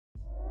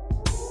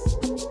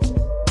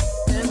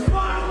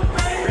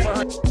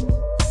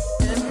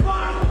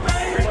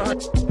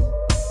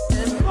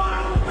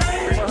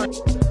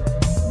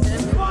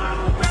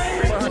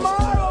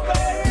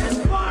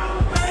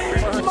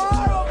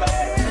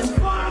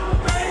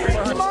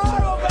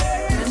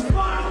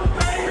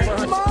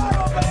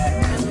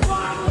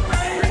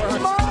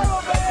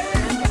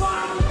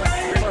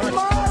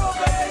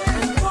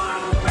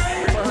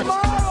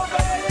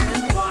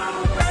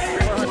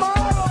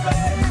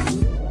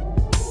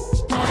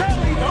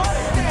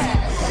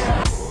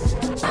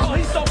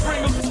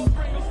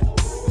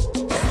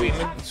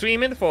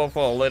streaming for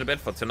a little bit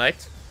for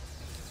tonight.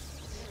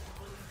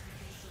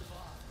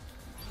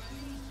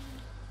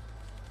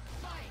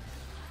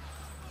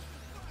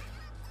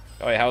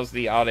 Oh wait, how's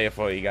the audio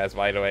for you guys,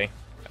 by the way?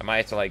 I might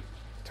have to like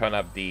turn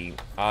up the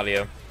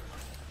audio.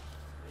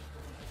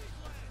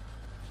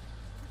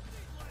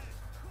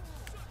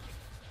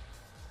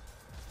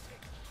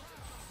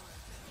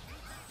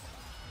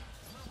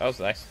 That was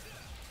nice.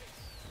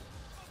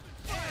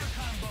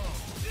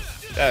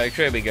 Oh, it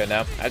should be good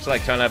now. I just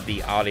like turn up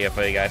the audio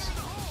for you guys.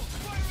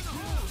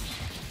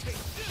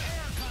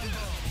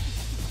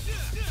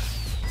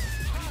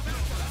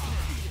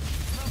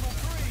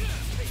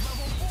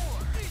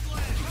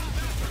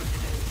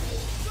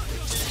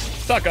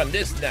 Stuck on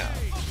this now.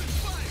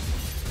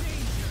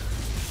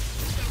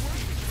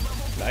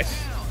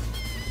 Nice.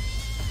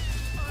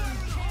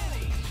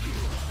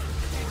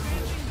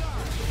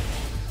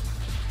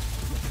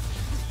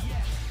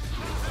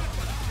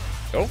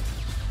 Oh.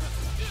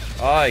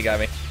 Oh, he got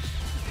me.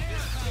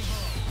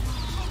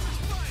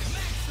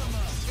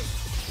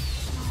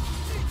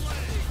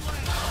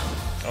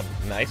 Oh,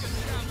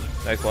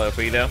 nice. Nice low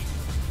for you though.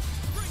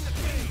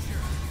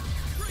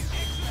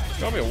 It's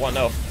gonna be a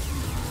 1-0.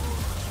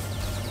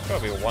 It's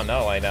gonna be a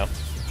 1-0, I know.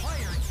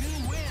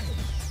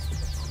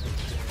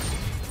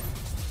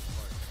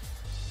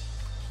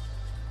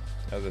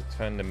 I'll just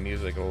turn the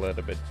music a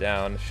little bit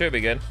down. Should be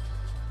good.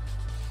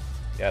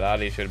 Yeah, the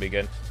audio should be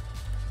good.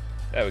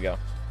 There we go.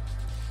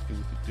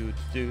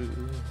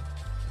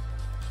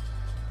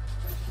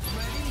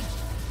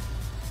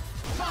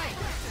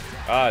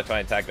 Oh, try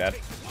and attack that.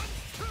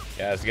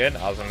 Yeah, that's good.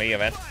 Awesome me,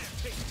 man.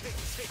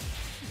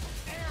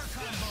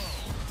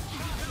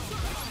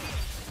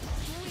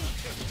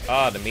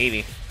 Oh, the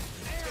meaty.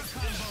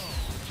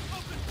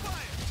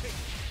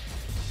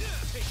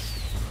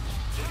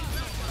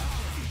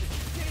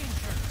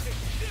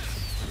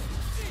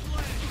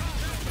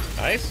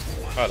 Nice.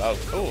 Oh,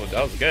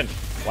 that was good.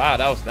 Wow,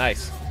 that was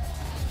nice.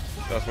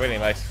 That was really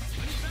nice.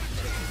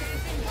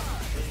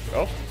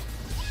 Oh.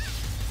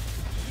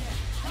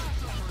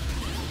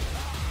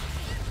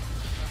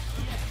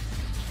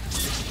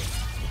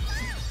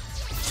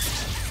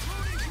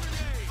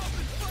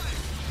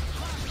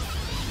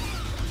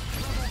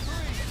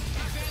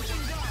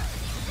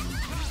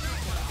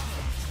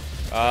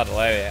 Oh, the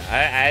Larry.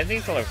 I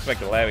need to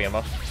respect the Larry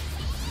more.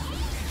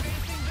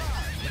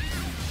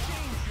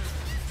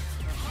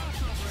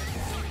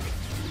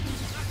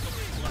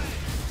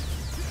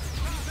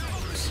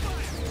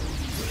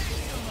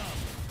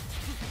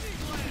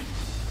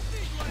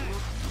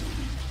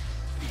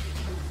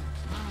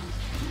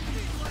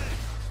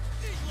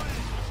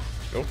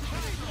 Go.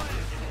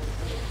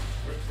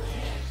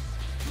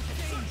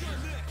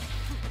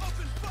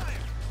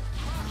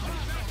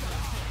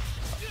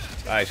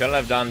 I should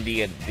have done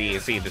the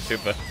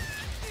super.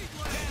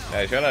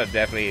 I should have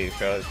definitely.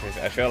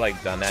 I should have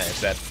like done that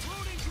instead.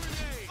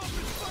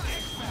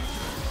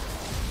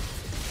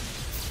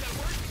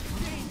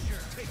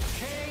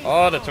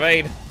 Oh, the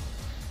trade.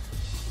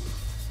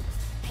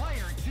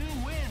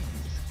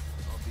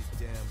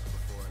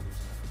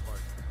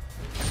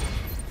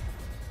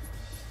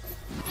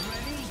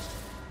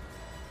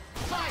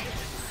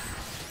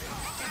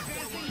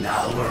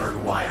 Now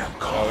learn why I'm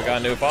called. Oh, we got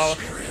a new follow.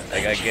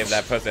 I gotta give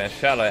that person a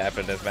shout out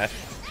after this match.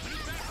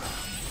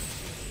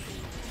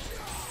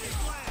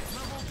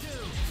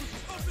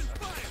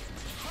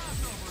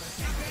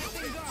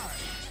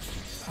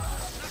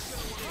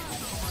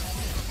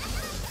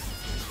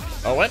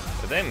 Oh, what?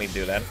 But then we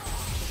do that.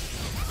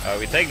 Oh,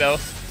 we take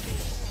those.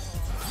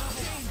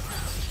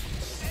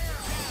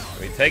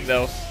 We take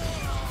those.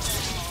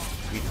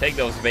 We take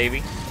those,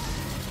 baby.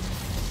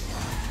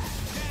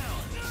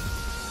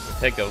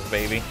 Take those,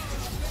 baby.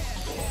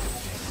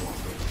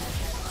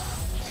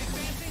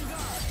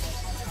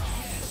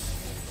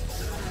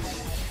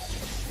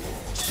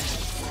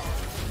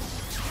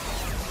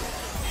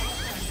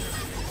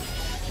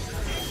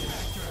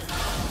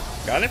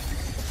 Got it?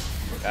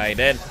 I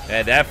did.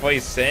 Yeah, that for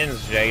his sins,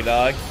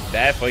 JDog.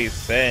 That for his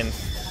sins.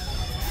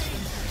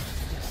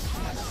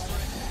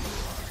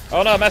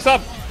 Oh no, mess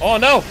up! Oh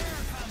no!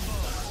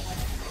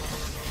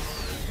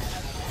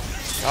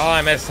 Oh,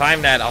 I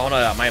mistimed that. Oh no,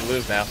 I might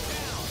lose now.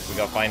 We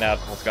gotta find out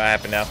what's gonna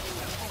happen now.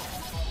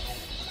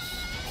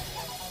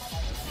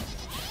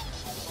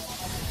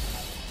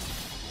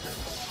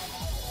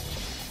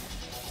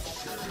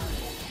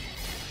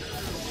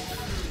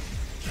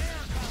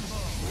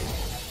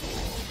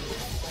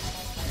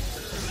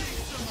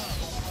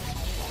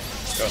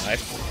 So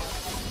nice.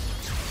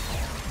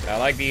 I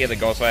like the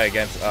ghost fight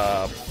against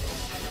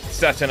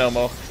such an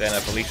Omo than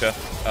a Felicia.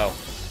 Oh.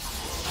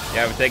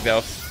 Yeah, we take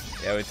those.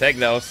 Yeah, we take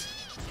those.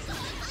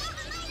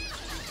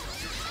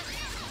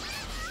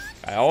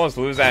 I almost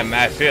lose that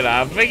match too.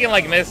 I'm thinking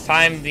like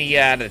mistime the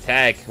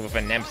attack with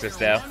a Nemesis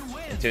though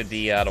into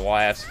the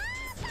YS.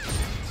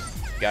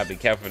 Gotta be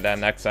careful with that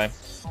next time.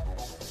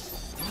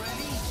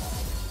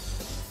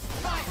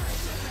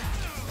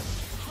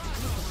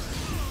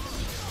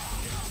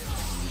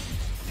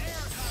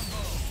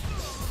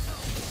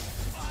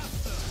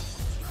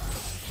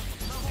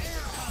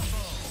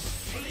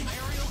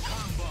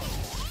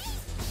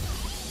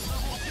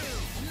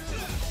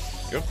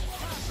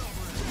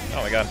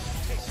 Oh my god.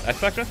 Nice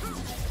Spectre?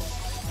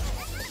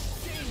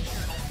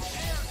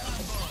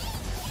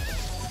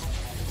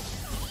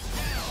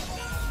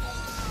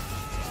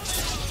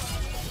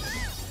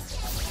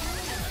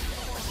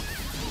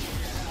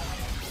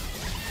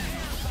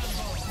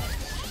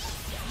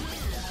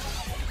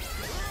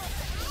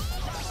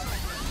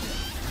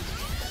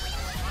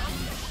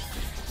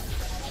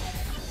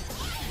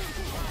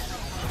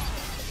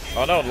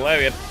 Oh no, the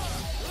lariat.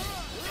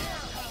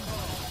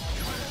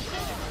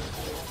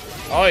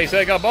 Oh, you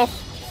said I got both?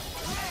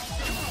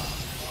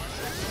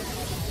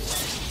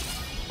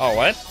 Oh,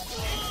 what?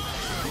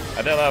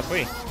 I did level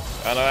 3. I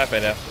don't know what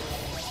happened there.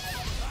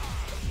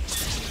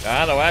 I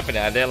don't know what happened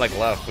there. I did like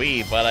level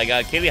 3, but I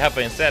got Kitty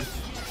Hopper instead.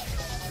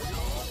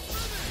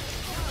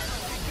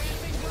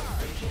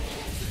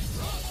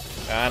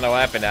 I don't know what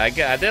happened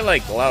there. I did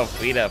like level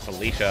 3 there,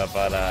 Felicia,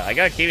 but I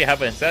got Kitty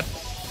Hopper instead.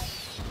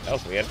 That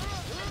was weird.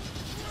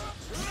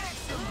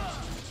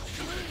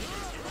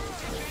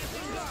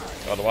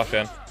 Oh, the wash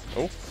in.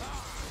 Oh.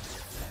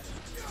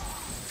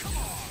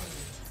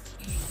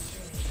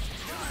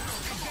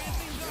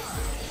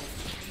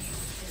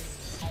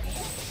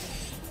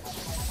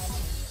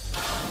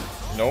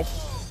 Nope.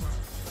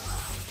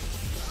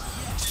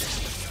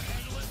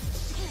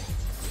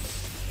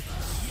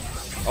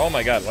 Oh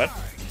my god, what?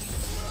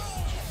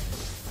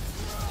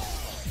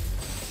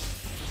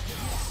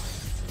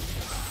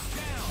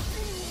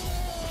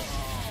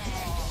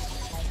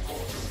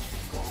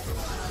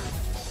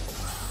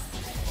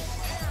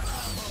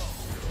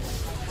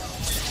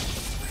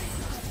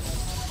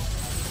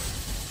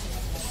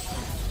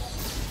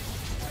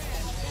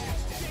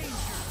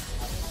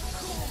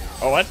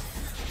 Oh, what?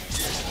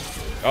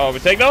 Oh, we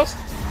take those?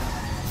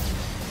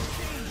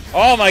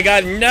 Oh my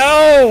god,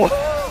 no!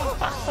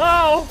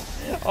 Oh,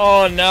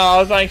 oh no, I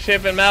was like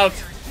shipping out.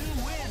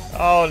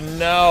 Oh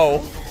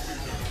no.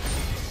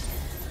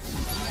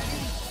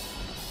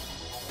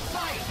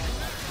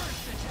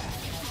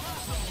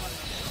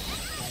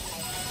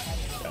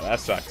 Yeah, that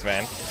sucks,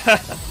 man.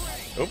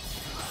 Oops.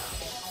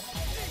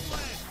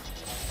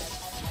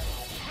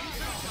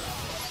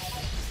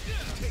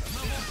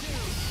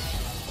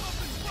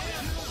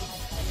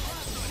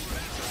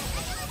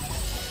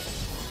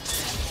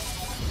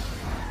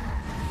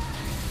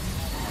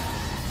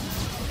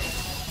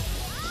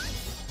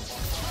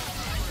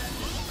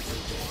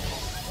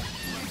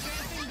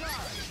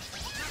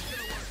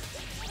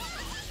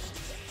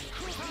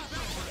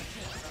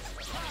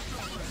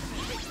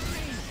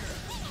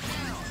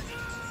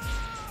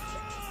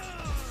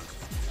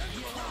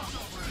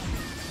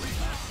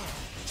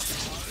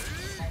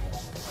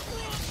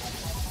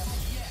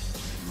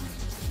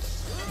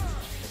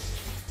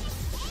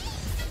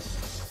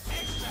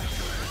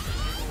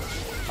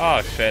 Oh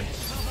shit.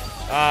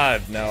 Ah,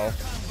 no.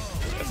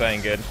 That's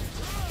ain't good.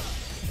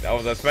 I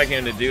was expecting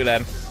him to do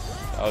that.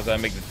 I was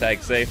gonna make the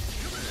tag safe.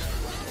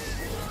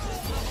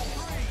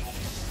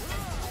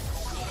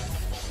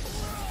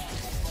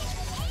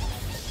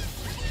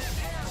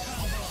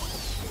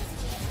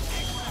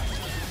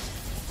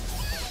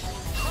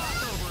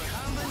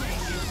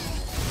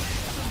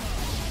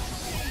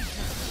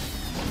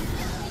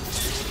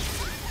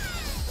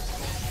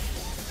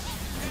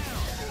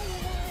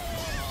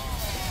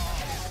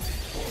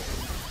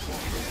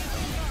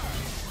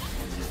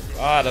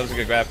 Ah, that was a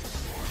good grab.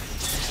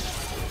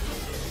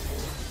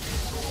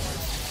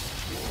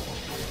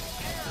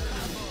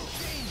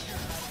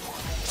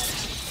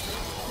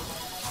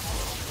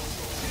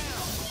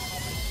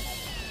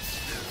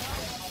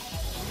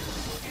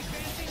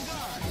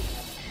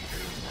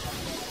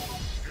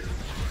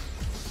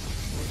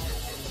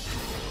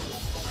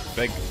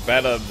 Big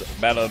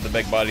battle of the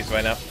big bodies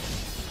right now.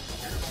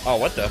 Oh,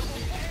 what the?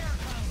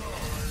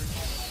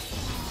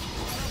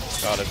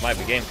 Oh, this might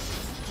be game.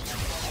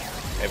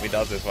 If he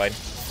does this fight.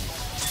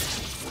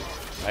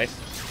 Nice.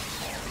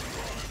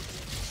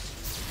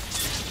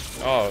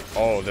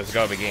 Oh, this is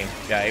gonna be game.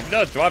 Yeah, if he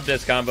does drop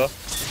this combo.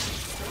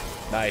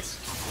 Nice.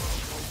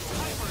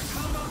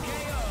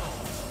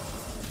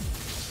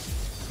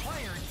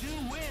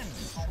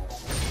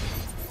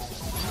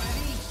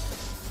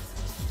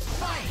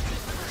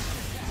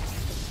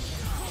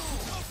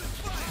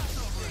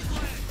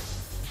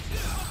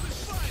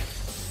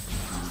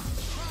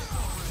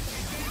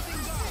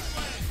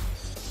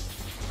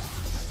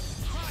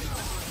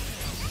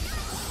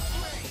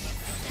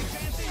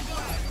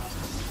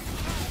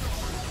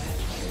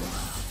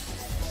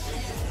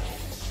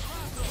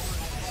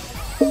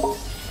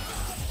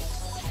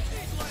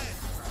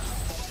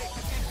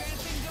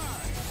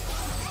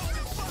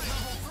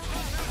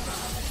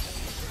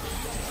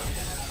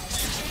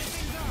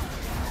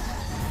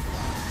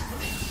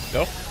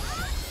 Go.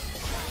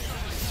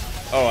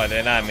 Oh, I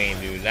did not mean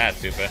to do that,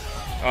 super.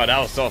 Oh, that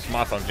was so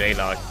smart from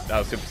JDog. That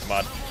was super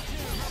smart.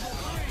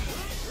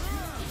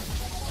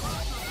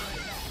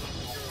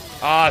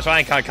 Oh, I was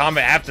trying to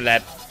combat after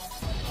that.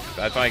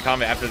 I was trying to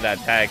combat after that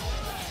tag.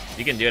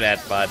 You can do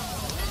that, but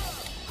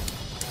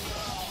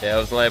yeah, it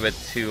was a little bit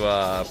too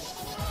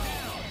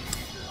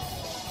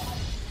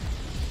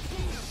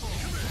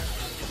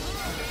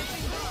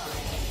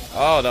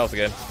Oh, that was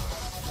good.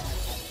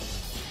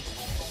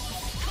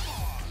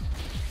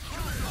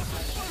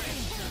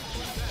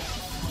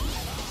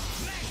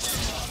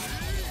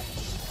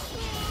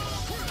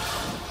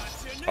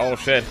 Oh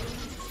shit.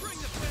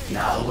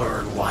 Now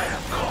learn why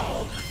I'm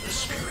called the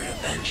Spirit of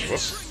Vengeance.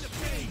 Whoops.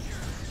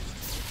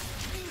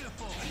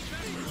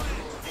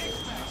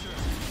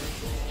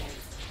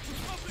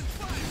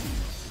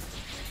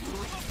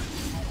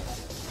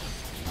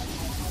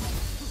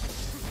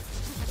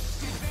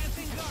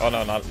 Oh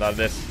no, not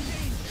this.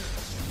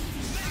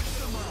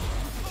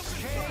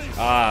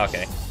 Ah,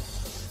 okay.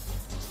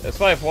 It's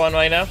 5-1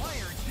 right now.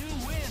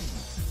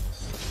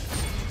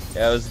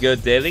 That was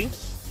good, Daily.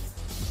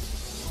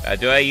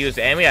 Do I use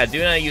Amy? I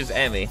do not use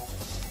Amy.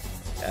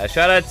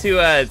 Shout out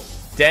to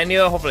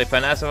Daniel, hopefully I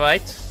pronounced it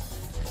right.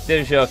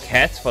 Digital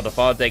Cat for the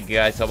follow. Thank you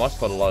guys so much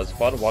for the love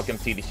support. Welcome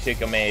to the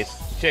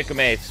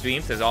Shikame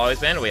streams as always,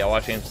 man. We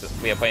are playing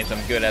some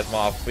good as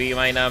Mark 3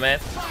 right now, man.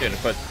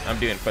 I'm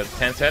doing the first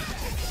 10 set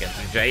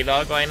against the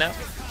JDog right now.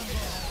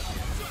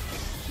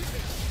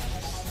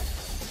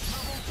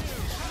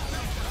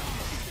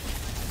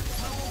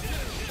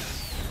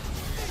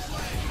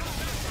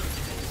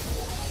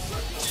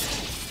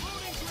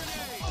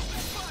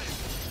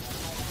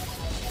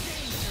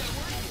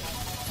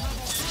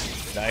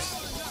 Nice.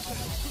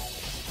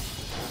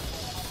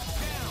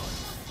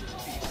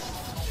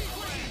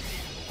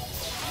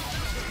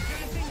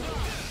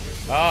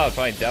 Oh,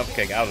 trying devil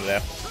kick out of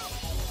there.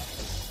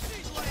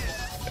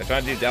 They're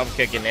trying to do devil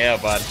kick in air,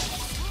 but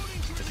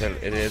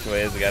it is what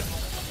it is again.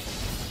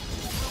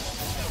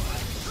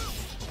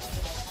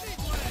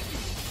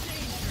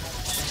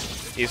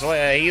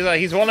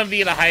 He's one of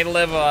the high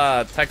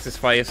level Texas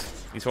players.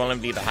 He's one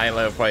of the high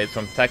level players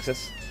from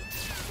Texas.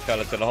 Shout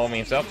out to the homie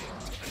himself.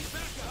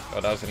 Oh,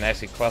 that was a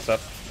nasty cross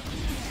up.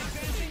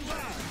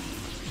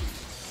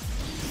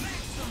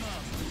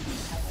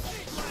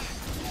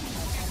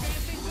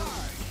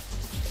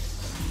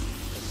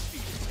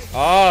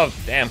 Oh,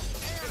 damn.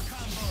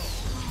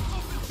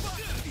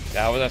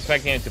 Yeah, I was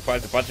expecting him to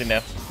press the button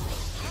there.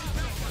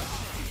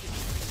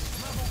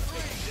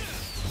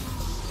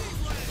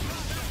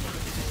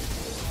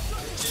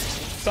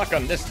 Suck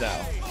on this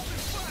now.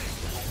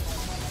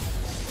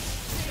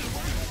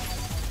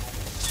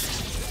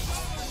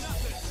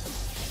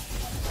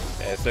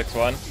 Okay,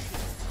 6-1.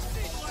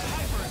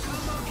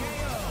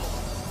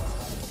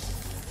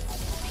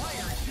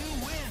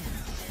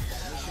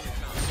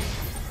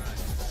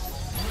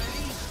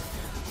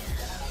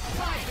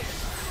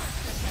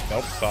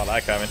 Nope, saw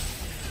that coming.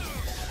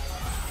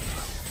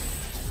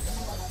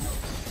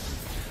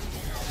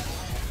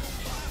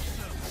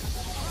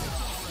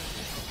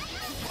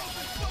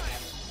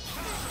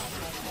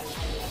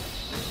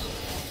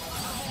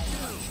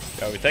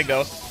 Go, we take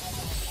those.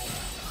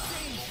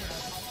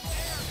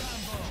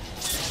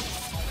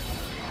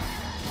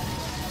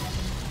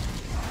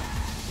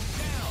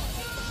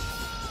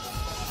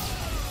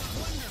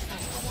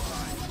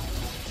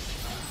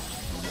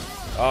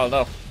 Oh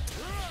no.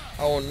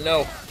 Oh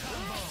no.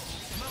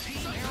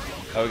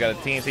 Oh, we got a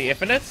TNT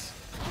Infinite?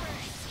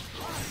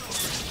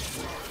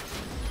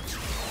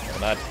 Or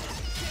not.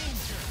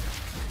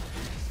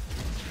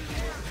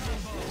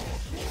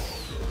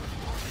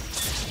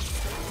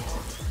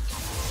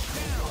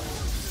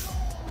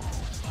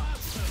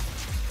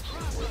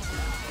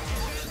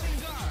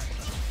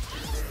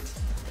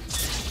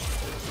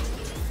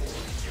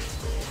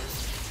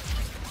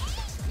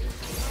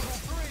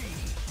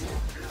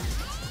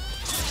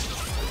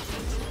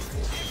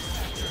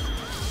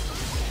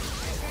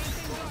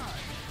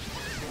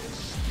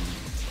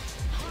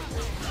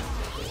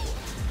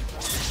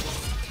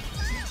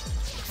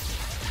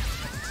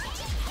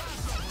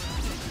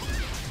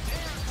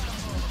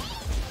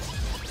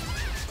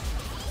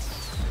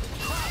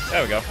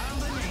 There we go.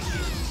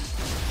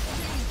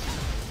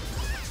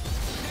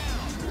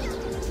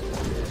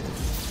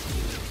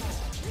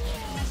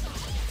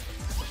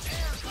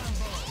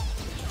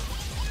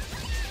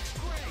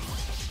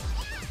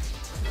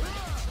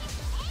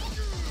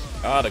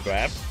 Oh, the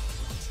grab.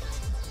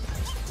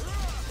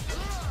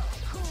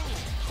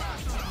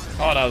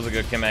 Oh, that was a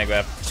good command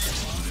grab.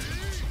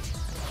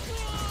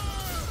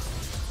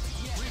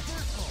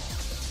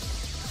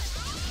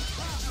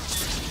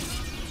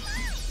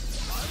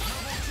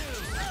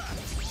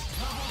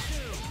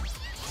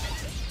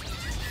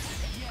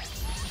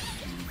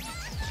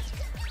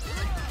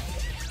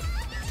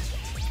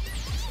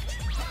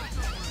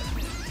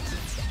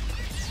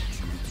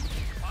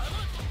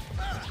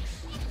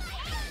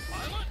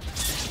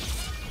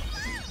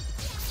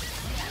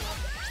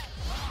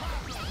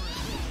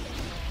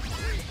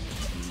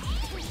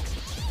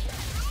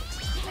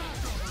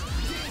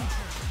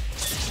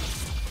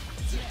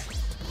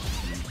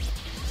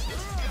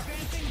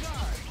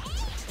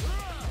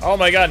 Oh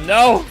my god,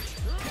 no!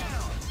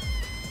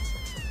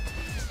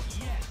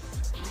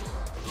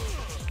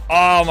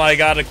 Oh my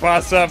god, a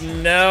cross up,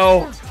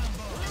 no!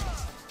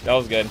 That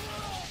was good.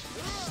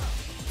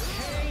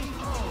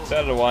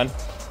 7-1.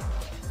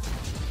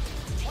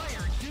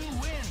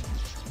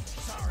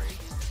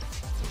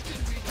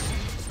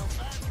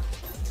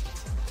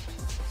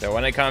 So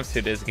when it comes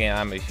to this game,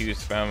 I'm a huge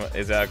fan.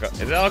 Is that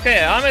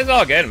okay? I mean, it's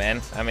all good, man.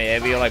 I mean,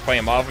 if you like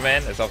playing Marvel,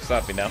 man, it's all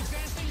stuff, you know.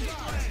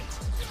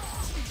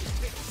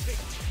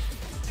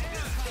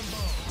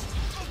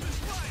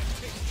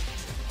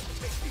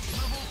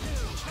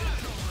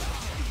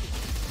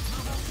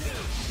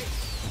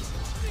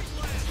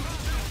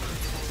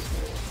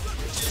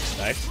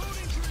 Nice.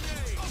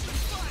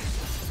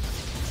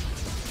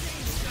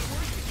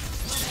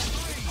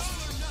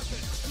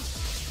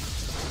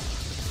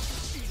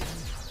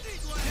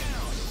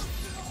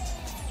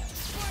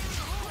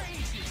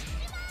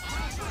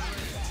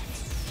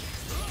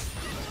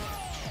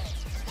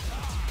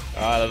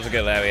 Oh, that was a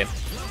good Larian.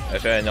 I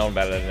should have known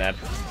better than that.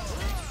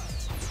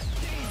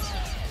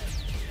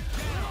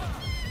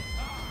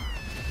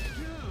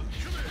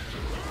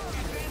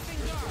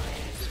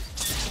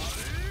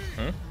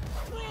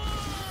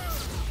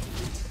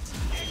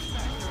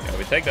 Yeah,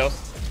 we take those.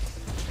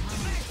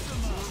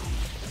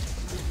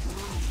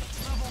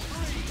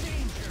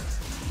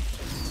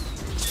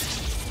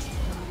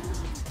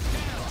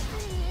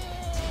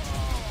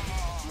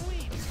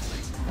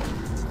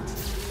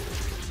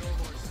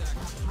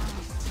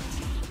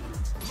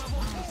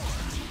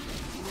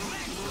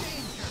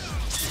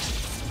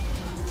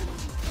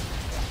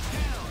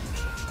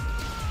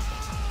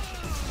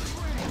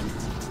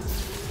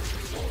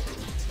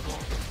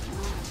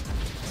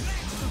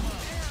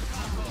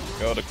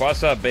 Yo, the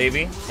cross up,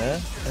 baby.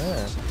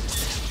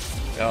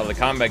 Yo, the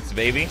comebacks,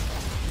 baby.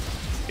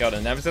 Yo,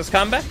 the Nemesis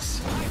comebacks.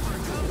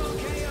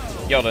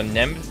 Yo, the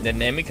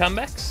Nemi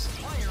comebacks.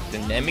 The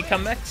Nemi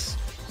comebacks.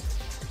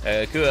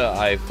 Cool.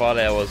 I thought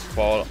that was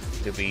for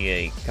to be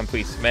a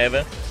complete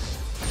smever.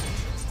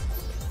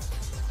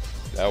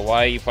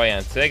 Why are you playing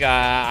on SIG?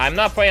 I'm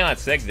not playing on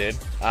SIG, dude.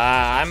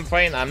 I'm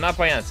not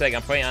playing on SIG.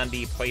 I'm playing on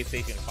the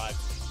PlayStation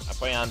 5. I'm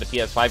playing on the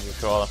PS5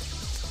 controller.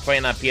 I'm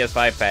playing on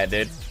PS5 pad,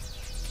 dude.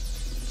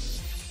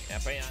 I'm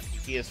playing on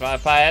the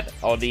PS5 pad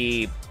or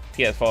the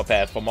PS4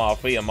 pad for Marvel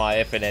 3 or Marvel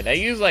Infinite. I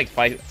use like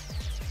I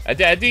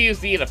do use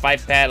the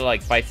 5 pad or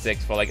like 5.6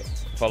 for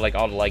like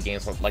all the light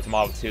games, for like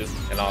Marvel 2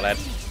 and all that.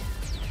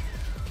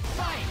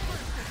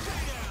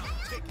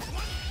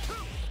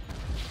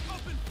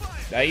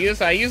 I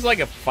use like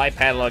a 5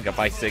 pad or like a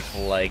 5.6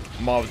 for like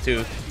Marvel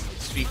 2,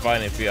 Street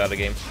Fighter, and 3 other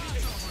games.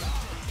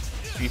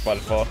 Street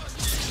Fighter 4.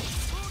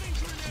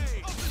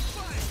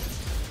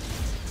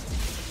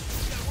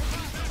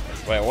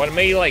 Wait, what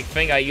made you like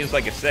think I use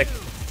like a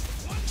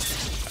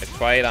 6? I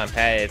tried on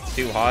pad, it's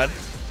too hard.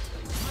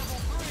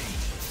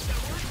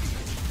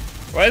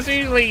 Well, it's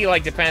usually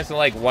like depends on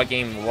like what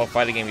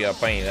fighting game you're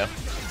playing, you know.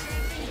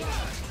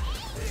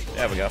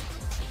 There we go.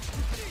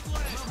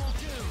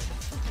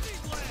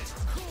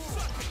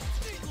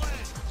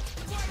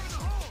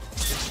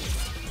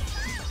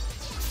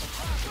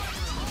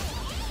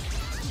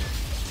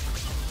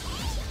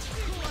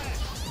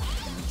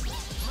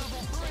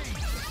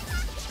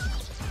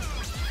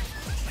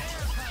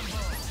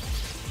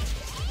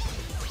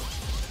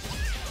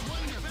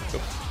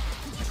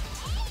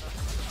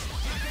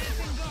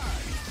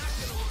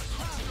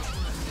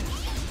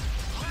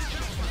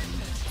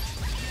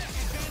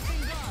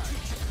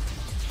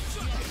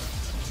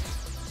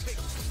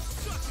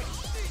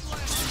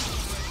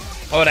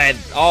 Oh, that!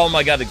 Oh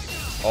my god!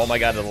 Oh my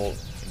god!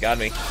 It got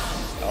me!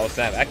 Oh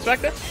snap! X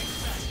Factor?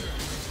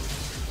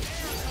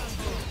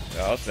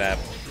 Oh snap!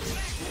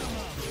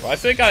 Well, I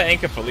still got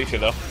Anchor Felicia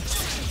though.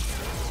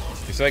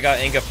 You still got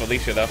Anchor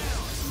Felicia though.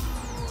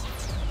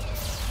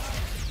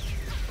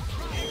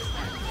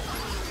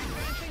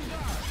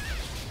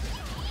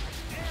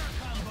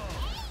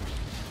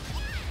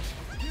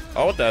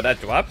 Oh, what the? That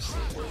drops?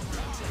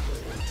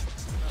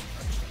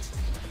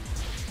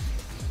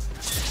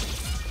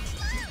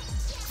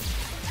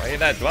 Why did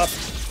that drop?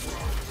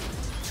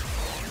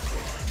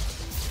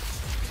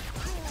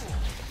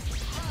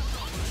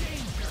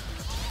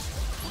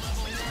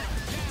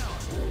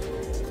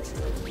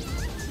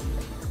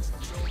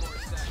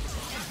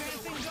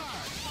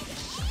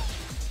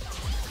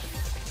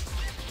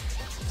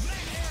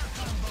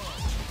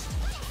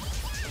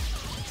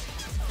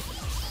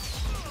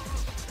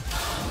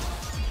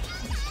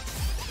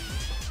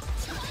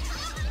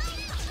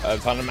 I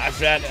was trying to match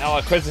that.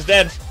 Oh, Chris is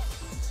dead.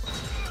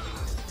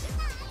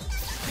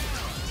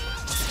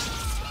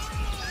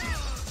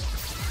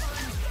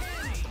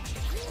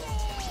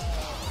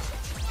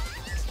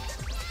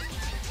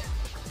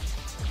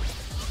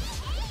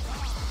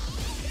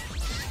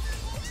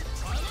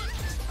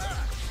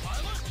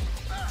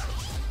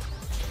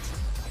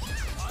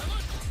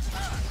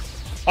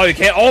 Oh, you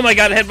can't. Oh my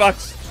god,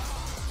 hitbox.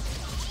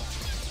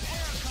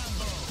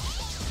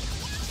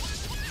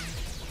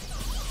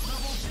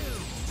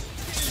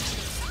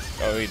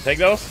 Oh, you take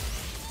those?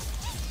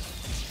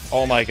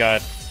 Oh my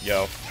god.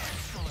 Yo.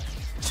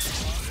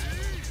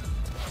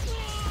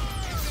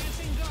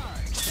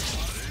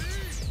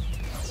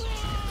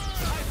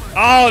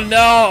 Oh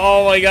no!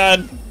 Oh my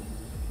god.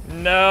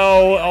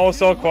 No.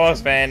 Also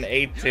cross fan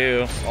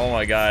 8-2. Oh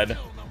my god.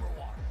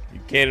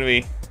 You kidding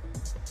me?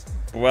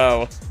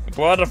 Whoa.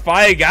 Bro, the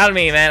fire got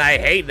me, man. I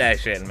hate that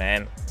shit,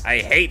 man. I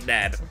hate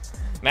that.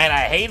 Man,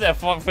 I hate the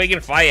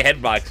freaking fire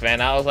hitbox,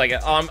 man. I was like,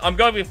 oh, I'm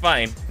gonna be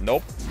fine.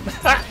 Nope.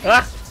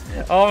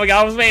 Oh my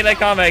god, I was making that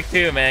comeback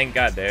too, man.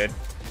 God, dude.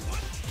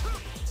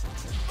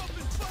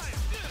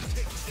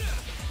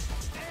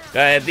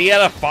 The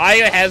other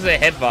fire has a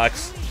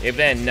hitbox. If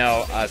then,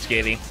 no,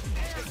 Skating.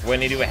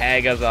 When you do a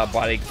hag as a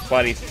body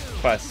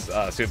plus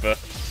super.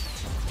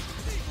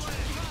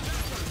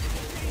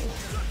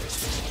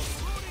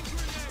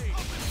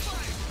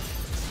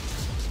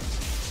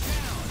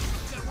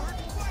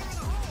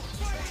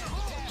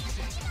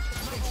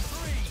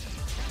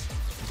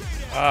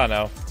 Oh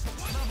no.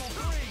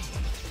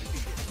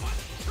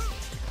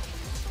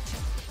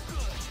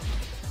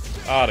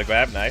 Oh, the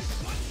grab, nice.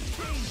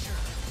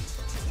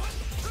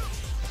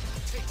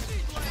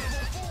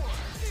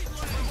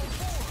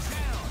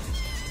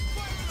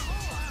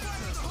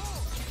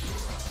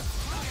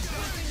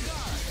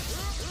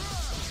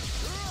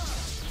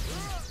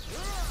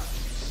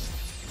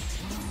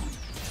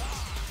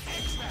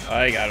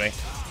 Oh, you got me.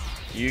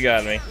 You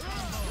got me.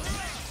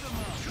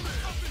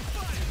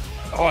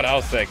 Oh, that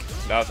was sick.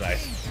 That was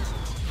nice.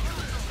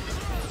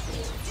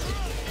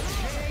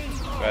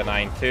 Got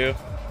 9-2.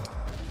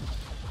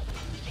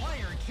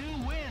 Player 2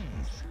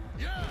 wins.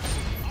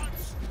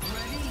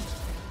 Ready?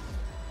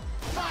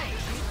 Fight.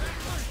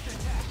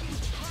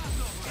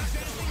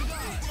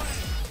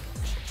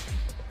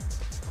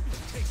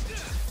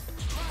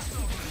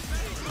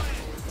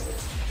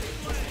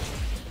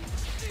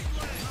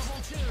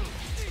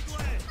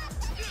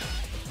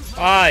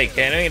 I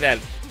can't do that.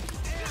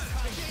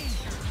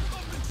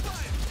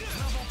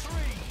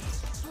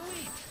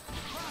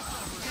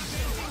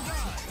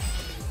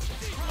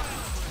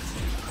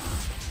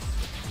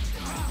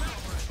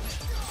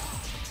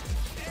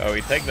 Oh,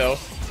 we take those.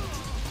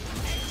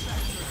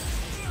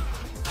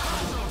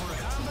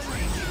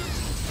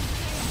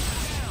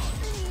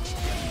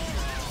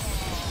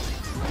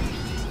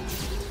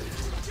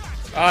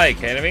 Are you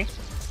kidding me?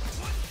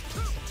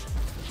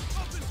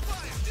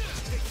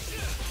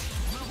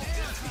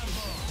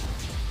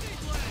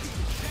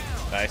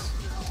 Nice.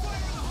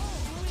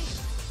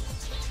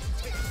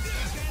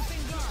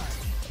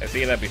 I've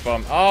seen that before.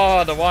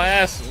 Oh, the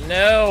YS!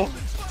 No!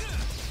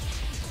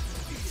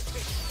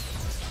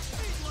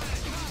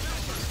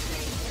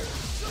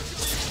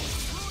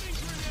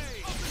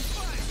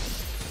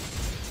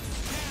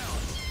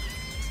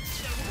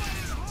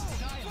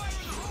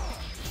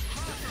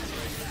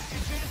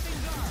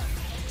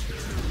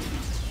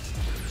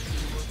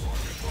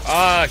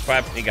 Ah, oh,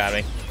 crap. He got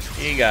me.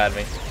 He got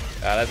me.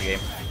 Ah, that's a game.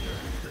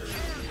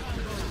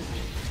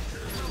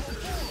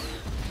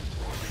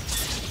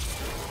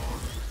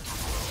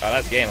 Oh,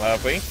 that's game,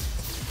 hopefully.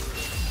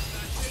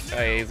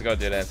 Oh, he's gonna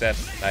do that instead.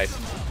 Nice.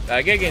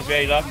 Good game's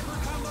ready, though.